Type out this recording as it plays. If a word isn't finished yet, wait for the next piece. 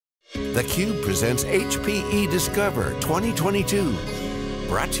theCUBE presents HPE Discover 2022.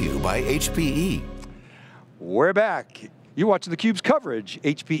 Brought to you by HPE. We're back. You're watching theCUBE's coverage,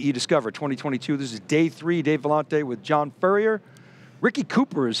 HPE Discover 2022. This is day 3, Dave Vellante with John Furrier. Ricky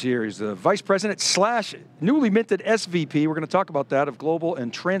Cooper is here. He's the Vice President / newly minted SVP. We're going to talk about that, of Global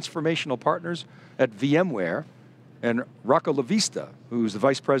and Transformational Partners at VMware. And Rocco Lavista, who's the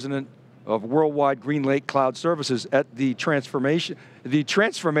Vice President of Worldwide GreenLake Cloud Services at the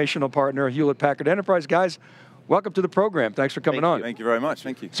Transformational Partner, Hewlett-Packard Enterprise. Guys, welcome to the program. Thanks for coming on. Thank you very much,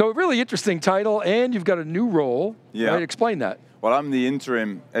 thank you. So a really interesting title, and you've got a new role. Yeah. Right? Explain that. Well, I'm the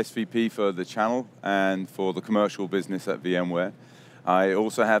interim SVP for the channel and for the commercial business at VMware. I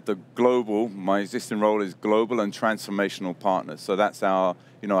also have the global, my existing role is global and transformational partners. So that's our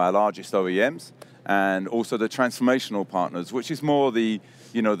largest OEMs, and also the transformational partners, which is more the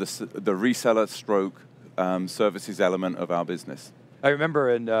reseller stroke services element of our business. I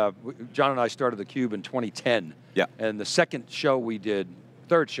remember, John and I started theCUBE in 2010. Yeah. And the second show we did,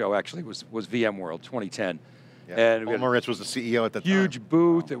 third show actually, was VMworld 2010. Yeah. And Paul Moritz was the CEO at the time. Huge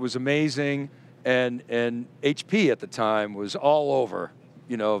booth, Wow. It was amazing. And HP at the time was all over,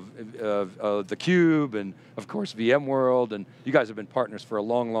 theCUBE and of course VMworld, and you guys have been partners for a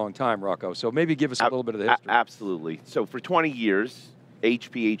long, long time, Rocco. So maybe give us a little bit of the history. Absolutely. So for 20 years,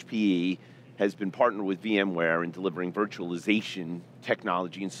 HPE has been partnered with VMware in delivering virtualization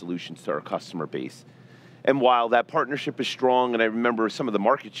technology and solutions to our customer base. And while that partnership is strong, and I remember some of the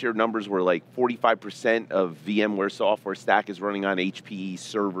market share numbers were like 45% of VMware software stack is running on HPE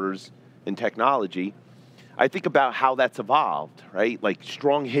servers and technology, I think about how that's evolved, right? Like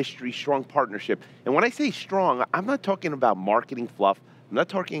strong history, strong partnership. And when I say strong, I'm not talking about marketing fluff. I'm not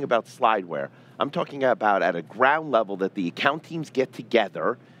talking about slideware. I'm talking about at a ground level that the account teams get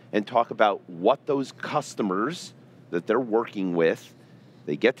together and talk about what those customers that they're working with,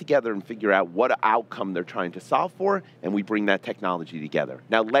 they get together and figure out what outcome they're trying to solve for, and we bring that technology together.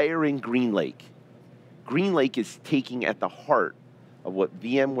 Now layer in GreenLake. GreenLake is taking at the heart of what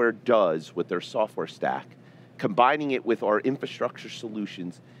VMware does with their software stack, combining it with our infrastructure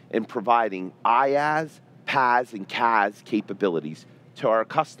solutions and providing IaaS, PaaS, and CaaS capabilities to our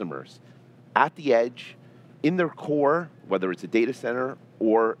customers at the edge, in their core, whether it's a data center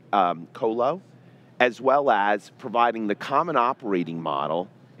or colo, as well as providing the common operating model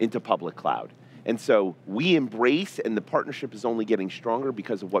into public cloud. And so we embrace, and the partnership is only getting stronger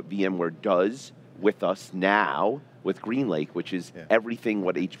because of what VMware does with us now with GreenLake, which is everything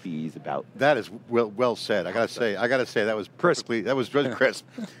what HPE is about. That is well said. I got to say that was perfectly, that was really crisp.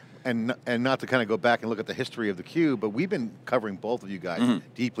 And not to kind of go back and look at the history of theCUBE, but we've been covering both of you guys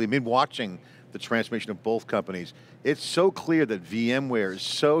deeply. I've been watching the transformation of both companies. It's so clear that VMware is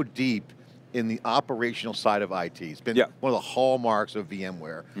so deep in the operational side of IT. It's been one of the hallmarks of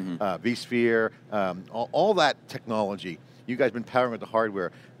VMware. vSphere, all that technology. You guys have been powering with the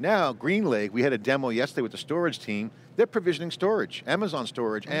hardware. Now, GreenLake, we had a demo yesterday with the storage team. They're provisioning storage, Amazon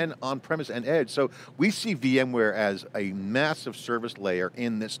storage, and on-premise and edge. So we see VMware as a massive service layer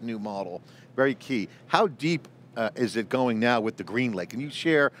in this new model. Very key. How deep is it going now with the GreenLake? Can you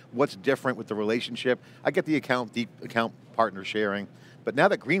share what's different with the relationship? I get the deep account partner sharing, but now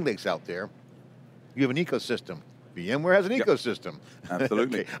that GreenLake's out there, you have an ecosystem. VMware has an ecosystem.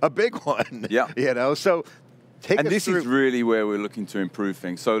 Absolutely. A big one. Yeah. So and this is really where we're looking to improve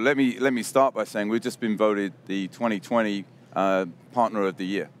things. So let me start by saying we've just been voted the 2020 Partner of the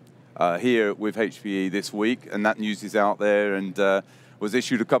Year here with HPE this week, and that news is out there and was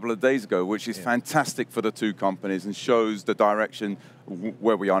issued a couple of days ago, which is fantastic for the two companies and shows the direction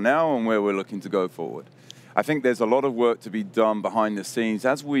where we are now and where we're looking to go forward. I think there's a lot of work to be done behind the scenes.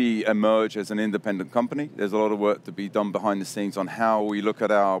 As we emerge as an independent company, there's a lot of work to be done behind the scenes on how we look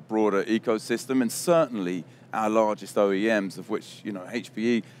at our broader ecosystem, and certainly our largest OEMs, of which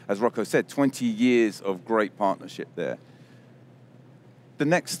HPE, as Rocco said, 20 years of great partnership there. The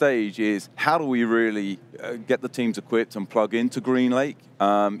next stage is how do we really get the teams equipped and plug into GreenLake?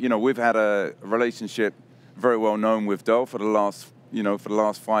 We've had a relationship very well known with Dell for the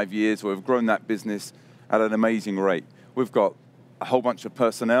last 5 years. We've grown that business at an amazing rate. We've got a whole bunch of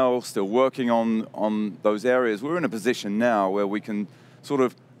personnel still working on those areas. We're in a position now where we can sort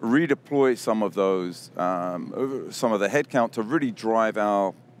of redeploy some of those, some of the headcount to really drive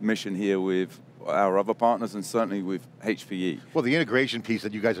our mission here with our other partners and certainly with HPE. Well, the integration piece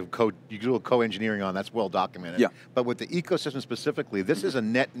that you guys have you do co-engineering on, that's well documented. Yeah. But with the ecosystem specifically, this is a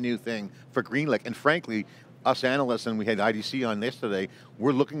net new thing for GreenLake, and frankly, us analysts, and we had IDC on yesterday,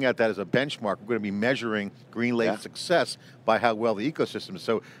 we're looking at that as a benchmark. We're going to be measuring GreenLake's success by how well the ecosystem is.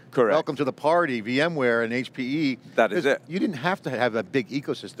 So, correct. Welcome to the party, VMware and HPE. That is it. You didn't have to have a big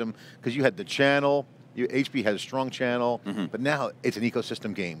ecosystem because you had the channel, HPE has a strong channel, but now it's an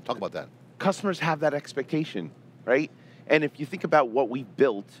ecosystem game. Talk about that. Customers have that expectation, right? And if you think about what we've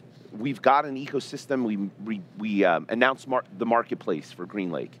built, we've got an ecosystem. We announced the marketplace for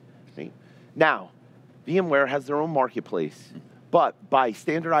GreenLake. Right? Now, VMware has their own marketplace, but by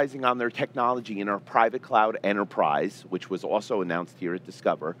standardizing on their technology in our private cloud enterprise, which was also announced here at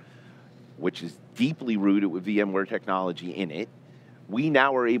Discover, which is deeply rooted with VMware technology in it, we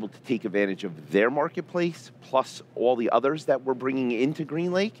now are able to take advantage of their marketplace, plus all the others that we're bringing into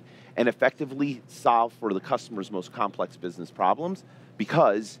GreenLake, and effectively solve for the customer's most complex business problems.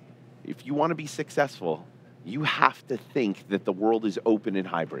 Because if you want to be successful, you have to think that the world is open and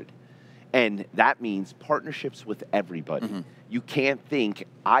hybrid. And that means partnerships with everybody. You can't think,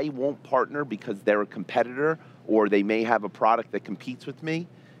 I won't partner because they're a competitor or they may have a product that competes with me.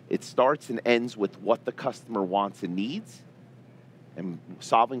 It starts and ends with what the customer wants and needs, and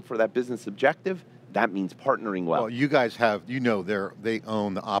solving for that business objective. That means partnering well. Well, you guys have, they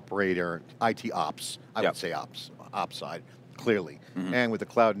own the operator, IT ops, I would say ops side, clearly. And with the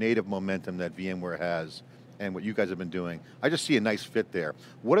cloud native momentum that VMware has, and what you guys have been doing, I just see a nice fit there.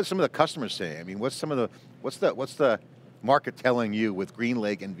 What are some of the customers saying? I mean, what's the market telling you with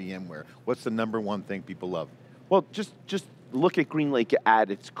GreenLake and VMware? What's the #1 thing people love? Well, just look at GreenLake at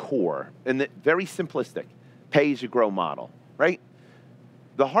its core, and very simplistic, pay-as-you-grow model, right?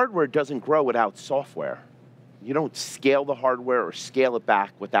 The hardware doesn't grow without software. You don't scale the hardware or scale it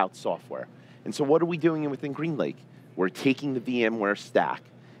back without software. And so what are we doing within GreenLake? We're taking the VMware stack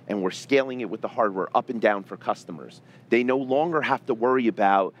and we're scaling it with the hardware up and down for customers. They no longer have to worry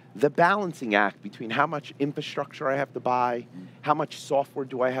about the balancing act between how much infrastructure I have to buy, how much software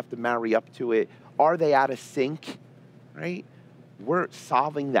do I have to marry up to it, are they out of sync, right? We're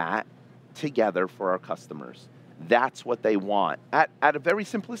solving that together for our customers. That's what they want at a very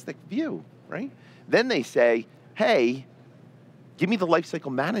simplistic view, right? Then they say, hey, give me the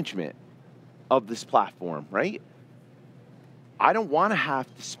lifecycle management of this platform, right? I don't want to have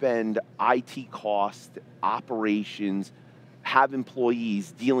to spend IT cost, operations, have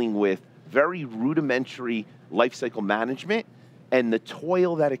employees dealing with very rudimentary lifecycle management and the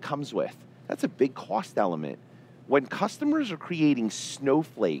toil that it comes with. That's a big cost element. When customers are creating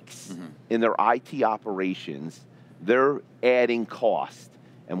snowflakes in their IT operations, they're adding cost.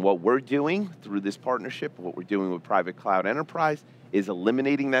 And what we're doing through this partnership, what we're doing with Private Cloud Enterprise, is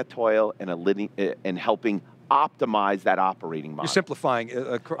eliminating that toil and helping optimize that operating model. You're simplifying.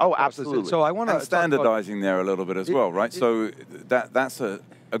 Oh, absolutely. So I want to standardizing there a little bit as well, right? So that's a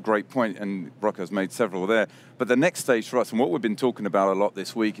great point, and Rocco's made several there. But the next stage for us, and what we've been talking about a lot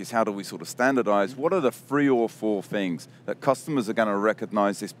this week, is how do we sort of standardize? What are the 3 or 4 things that customers are going to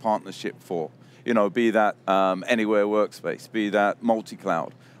recognize this partnership for? You know, be that anywhere workspace, be that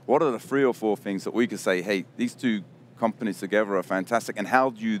multi-cloud. What are the 3 or 4 things that we could say, hey, these 2 companies together are fantastic, and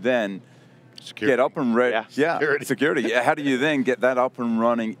how do you then get up and ready? Security. How do you then get that up and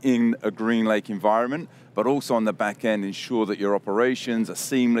running in a GreenLake environment, but also on the back end ensure that your operations are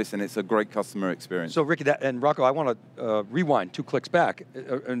seamless and it's a great customer experience? So Ricky and Rocco, I want to rewind 2 clicks back.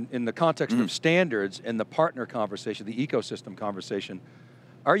 In the context of standards and the partner conversation, the ecosystem conversation,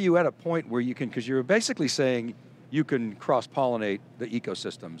 are you at a point where you can, because you're basically saying you can cross-pollinate the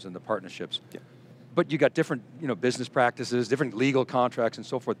ecosystems and the partnerships, but you got different business practices, different legal contracts and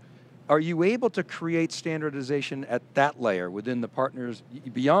so forth. Are you able to create standardization at that layer within the partners,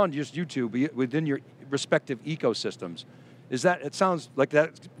 beyond just you two, within your respective ecosystems? It sounds like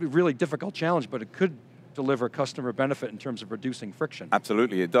that's a really difficult challenge, but it could deliver customer benefit in terms of reducing friction.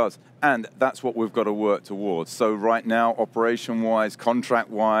 Absolutely, it does. And that's what we've got to work towards. So right now, operation-wise,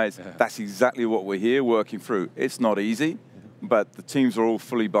 contract-wise, that's exactly what we're here working through. It's not easy, but the teams are all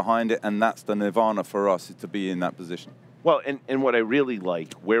fully behind it, and that's the nirvana for us, is to be in that position. Well, and what I really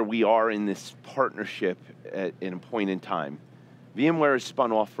like, where we are in this partnership in a point in time, VMware is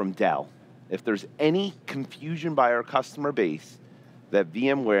spun off from Dell. If there's any confusion by our customer base that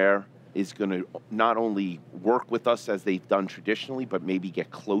VMware is going to not only work with us as they've done traditionally, but maybe get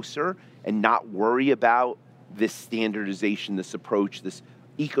closer and not worry about this standardization, this approach, this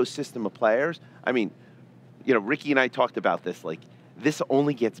ecosystem of players. I mean, Ricky and I talked about this, like, this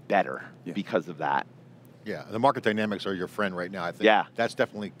only gets better because of that. Yeah, the market dynamics are your friend right now. I think that's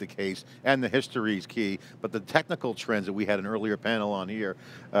definitely the case, and the history is key. But the technical trends that we had an earlier panel on here,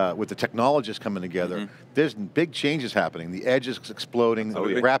 with the technologists coming together, there's big changes happening. The edge is exploding,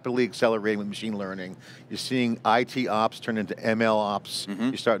 rapidly accelerating with machine learning. You're seeing IT ops turn into ML ops.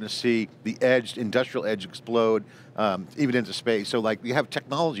 You're starting to see the edge, industrial edge explode, even into space. So like you have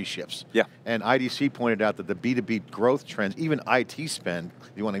technology shifts. Yeah. And IDC pointed out that the B2B growth trends, even IT spend,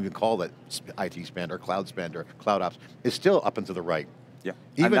 if you want to even call that IT spend or cloud spend or cloud ops, is still up and to the right. Yeah.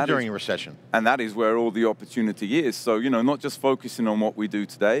 Even during a recession. And that is where all the opportunity is. So, you know, not just focusing on what we do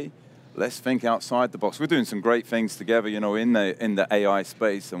today, let's think outside the box. We're doing some great things together, you know, in the AI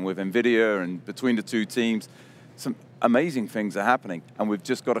space and with NVIDIA and between the two teams. Some amazing things are happening, and we've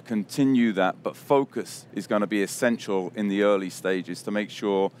just got to continue that, but focus is going to be essential in the early stages to make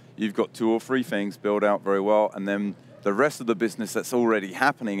sure you've got 2 or 3 things built out very well, and then the rest of the business that's already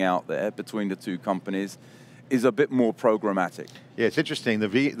happening out there between the 2 companies is a bit more programmatic. Yeah, it's interesting. The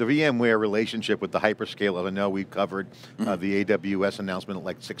VMware relationship with the hyperscaler, I know we covered the AWS announcement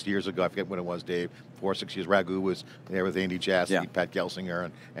like 6 years ago. I forget when it was, Dave, 4 or 6 years. Raghu was there with Andy Jassy, Pat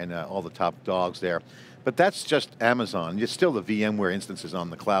Gelsinger, and all the top dogs there. But that's just Amazon. It's still the VMware instances on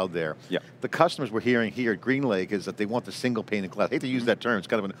the cloud there. Yeah. The customers we're hearing here at GreenLake is that they want the single pane of cloud. I hate to use that term, it's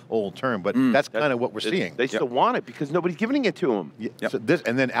kind of an old term, but that's kind of what we're seeing. They still want it because nobody's giving it to them. So this,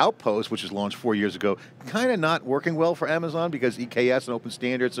 and then Outpost, which was launched 4 years ago, kind of not working well for Amazon because EKS and open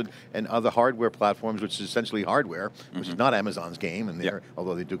standards and other hardware platforms, which is essentially hardware, which is not Amazon's game, and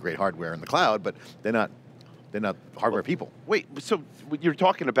although they do great hardware in the cloud, but they're not hardware people. Wait, so you're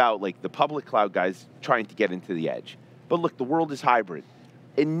talking about like the public cloud guys trying to get into the edge. But look, the world is hybrid.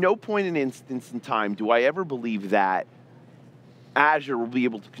 In no point in instance in time do I ever believe that Azure will be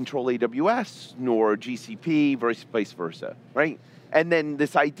able to control AWS, nor GCP, vice versa, right? And then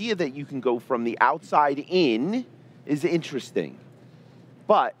this idea that you can go from the outside in is interesting.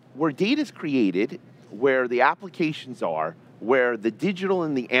 But where data is created, where the applications are, where the digital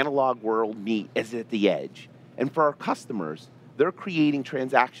and the analog world meet is at the edge. And for our customers, they're creating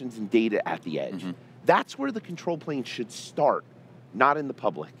transactions and data at the edge. That's where the control plane should start, not in the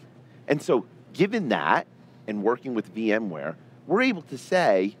public. And so given that, and working with VMware, we're able to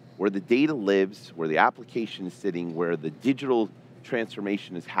say where the data lives, where the application is sitting, where the digital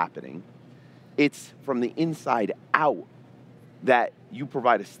transformation is happening. It's from the inside out that you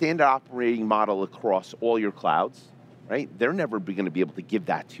provide a standard operating model across all your clouds, right? They're never going to be able to give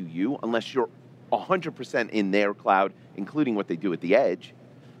that to you unless you're 100% in their cloud, including what they do at the edge.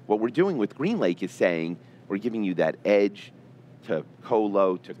 What we're doing with GreenLake is saying we're giving you that edge to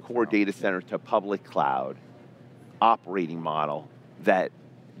colo, to core data center, to public cloud operating model that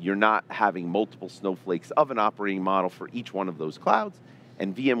you're not having multiple snowflakes of an operating model for each one of those clouds,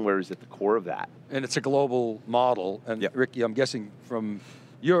 and VMware is at the core of that. And it's a global model, and Ricky, I'm guessing from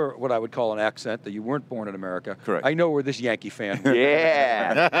your, what I would call an accent, that you weren't born in America. Correct. I know where this Yankee fan.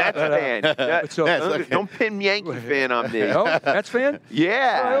 Yeah, Mets fan. So don't pin Yankee fan on me. No, Mets fan?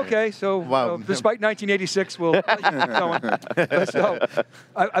 Yeah. Oh, okay, so despite 1986, we'll keep going. So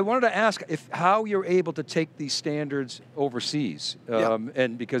I wanted to ask how you're able to take these standards overseas,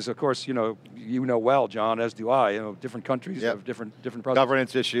 and because of course you know well, John, as do I. You know, different countries have different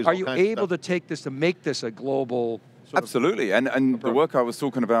governance issues. Are you able to take this to make this a global? Absolutely, and the work I was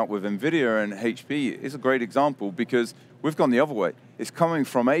talking about with NVIDIA and HPE is a great example because we've gone the other way. It's coming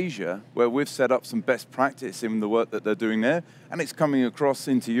from Asia, where we've set up some best practice in the work that they're doing there, and it's coming across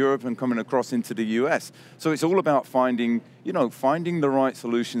into Europe and coming across into the US. So it's all about finding the right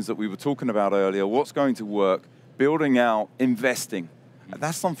solutions that we were talking about earlier, what's going to work, building out, investing. And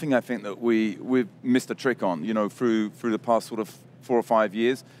that's something I think that we've missed a trick on, through the past sort of 4 or 5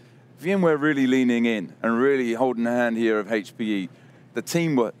 years. VMware really leaning in and really holding the hand here of HPE. The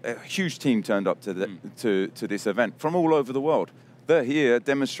team, a huge team turned up to this event from all over the world. They're here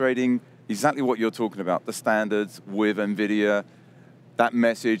demonstrating exactly what you're talking about, the standards with NVIDIA, that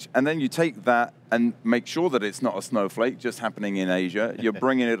message, and then you take that and make sure that it's not a snowflake just happening in Asia. You're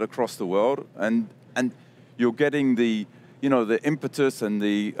bringing it across the world, and you're getting the impetus and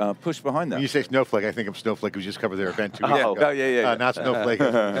the push behind that. When you say Snowflake, I think of Snowflake, who just covered their event 2 weeks ago. Yeah. Not Snowflake.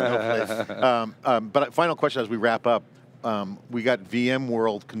 But final question as we wrap up. We got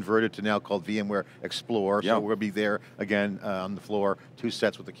VMworld converted to now called VMware Explore, so we'll be there again on the floor, 2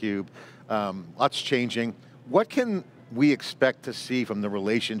 sets with theCUBE. Lots changing. What can we expect to see from the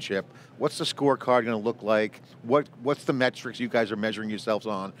relationship? What's the scorecard going to look like? What's the metrics you guys are measuring yourselves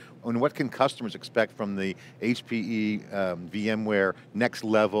on? And what can customers expect from the HPE VMware next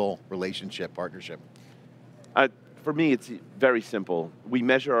level relationship, partnership? For me, it's very simple. We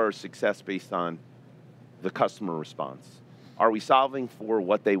measure our success based on the customer response. Are we solving for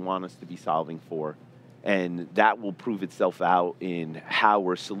what they want us to be solving for? And that will prove itself out in how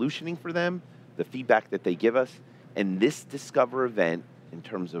we're solutioning for them, the feedback that they give us, and this Discover event, in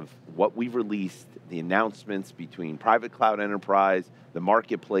terms of what we've released, the announcements between private cloud enterprise, the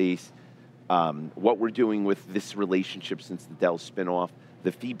marketplace, what we're doing with this relationship since the Dell spinoff,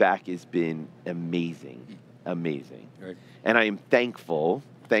 the feedback has been amazing, amazing. Right. And I am thankful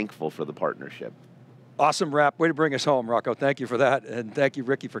for the partnership. Awesome wrap. Way to bring us home, Rocco. Thank you for that. And thank you,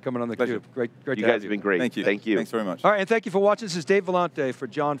 Ricky, for coming on theCUBE. Great You to have you. guys have been great. Thank you. Thank you. Thanks very much. All right, and thank you for watching. This is Dave Vellante for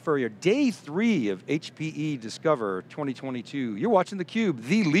John Furrier. Day 3 of HPE Discover 2022. You're watching theCUBE,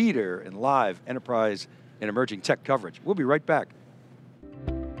 the leader in live enterprise and emerging tech coverage. We'll be right back.